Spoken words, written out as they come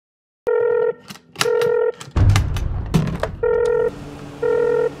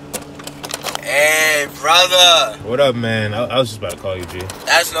brother. What up, man? I was just about to call you, G.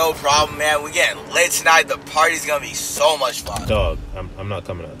 That's no problem, man. We getting lit tonight. The party's gonna be so much fun. Dog, I'm not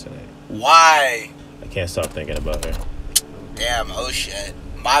coming out tonight. Why? I can't stop thinking about her. Damn, oh shit.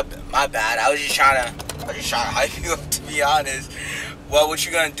 My bad. I was just trying to hype you up, to be honest. Well, what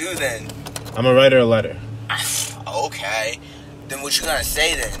you gonna do then? I'm gonna write her a letter. Okay. Then what you gonna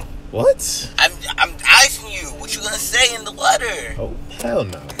say then? What? I'm asking you, what you gonna say in the letter? Oh, hell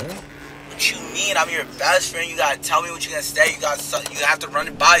no, man. What you mean? I'm your best friend. You gotta tell me what you gonna say. You have to run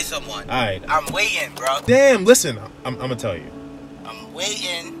it by someone. Alright. I'm waiting, bro. Damn, listen. I'm gonna tell you. I'm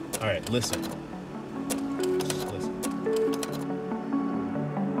waiting. Alright, listen. Just listen.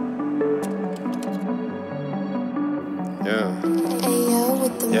 Yeah. Ayo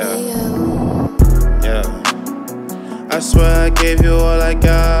with the Yeah. Yeah. I swear I gave you all I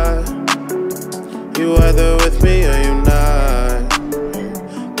got. You either with me or you not.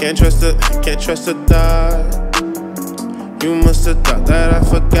 Can't trust a thought. You must have thought that I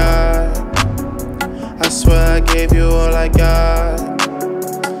forgot. I swear I gave you all I got.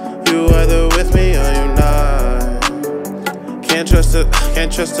 You either with me or you not. Can't trust a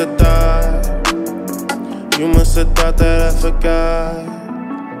thought. You must have thought that I forgot.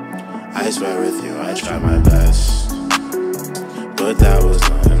 I swear with you I tried my best, but that was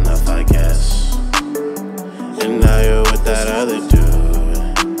not enough, I guess. And now you're with that other dude,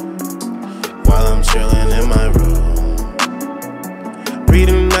 while I'm chilling in my room,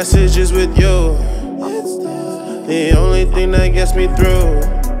 reading messages with you. It's the only thing that gets me through.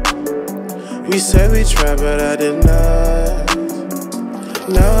 We said we tried, but I did not.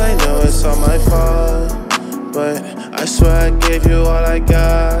 Now I know it's all my fault, but I swear I gave you all I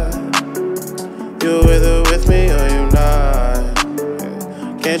got. You're either with me or you're not.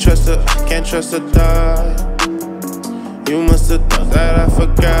 Can't trust a thought. You must have thought that I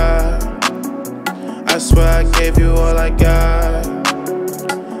forgot. I swear I gave you all I got.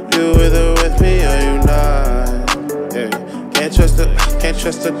 You're either with me or you're not. Yeah. Can't trust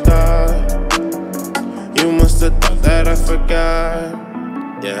a thought. You must have thought that I forgot.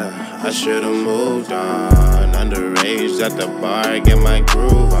 Yeah, I should've moved on. Underage at the bar, get my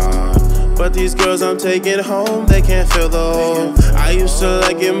groove on. But these girls I'm taking home, they can't fill the hole. I used to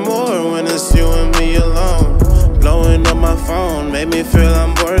like it more when it's you and me alone. Blowing up my phone made me feel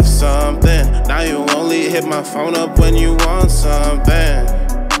I'm worth something. Now you only hit my phone up when you want something.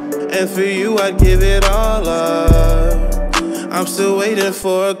 And for you I'd give it all up. I'm still waiting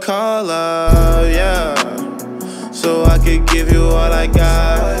for a call up, yeah. So I could give you all I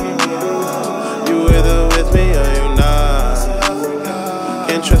got. You either with me or you not.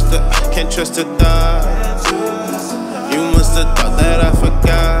 Can't trust a thought. You must have thought that I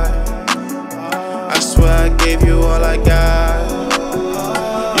forgot. I swear I gave you all I got.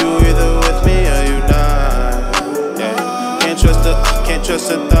 You either with me or you not. Yeah. Can't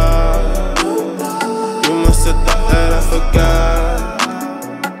trust a thought. You must have thought that I forgot.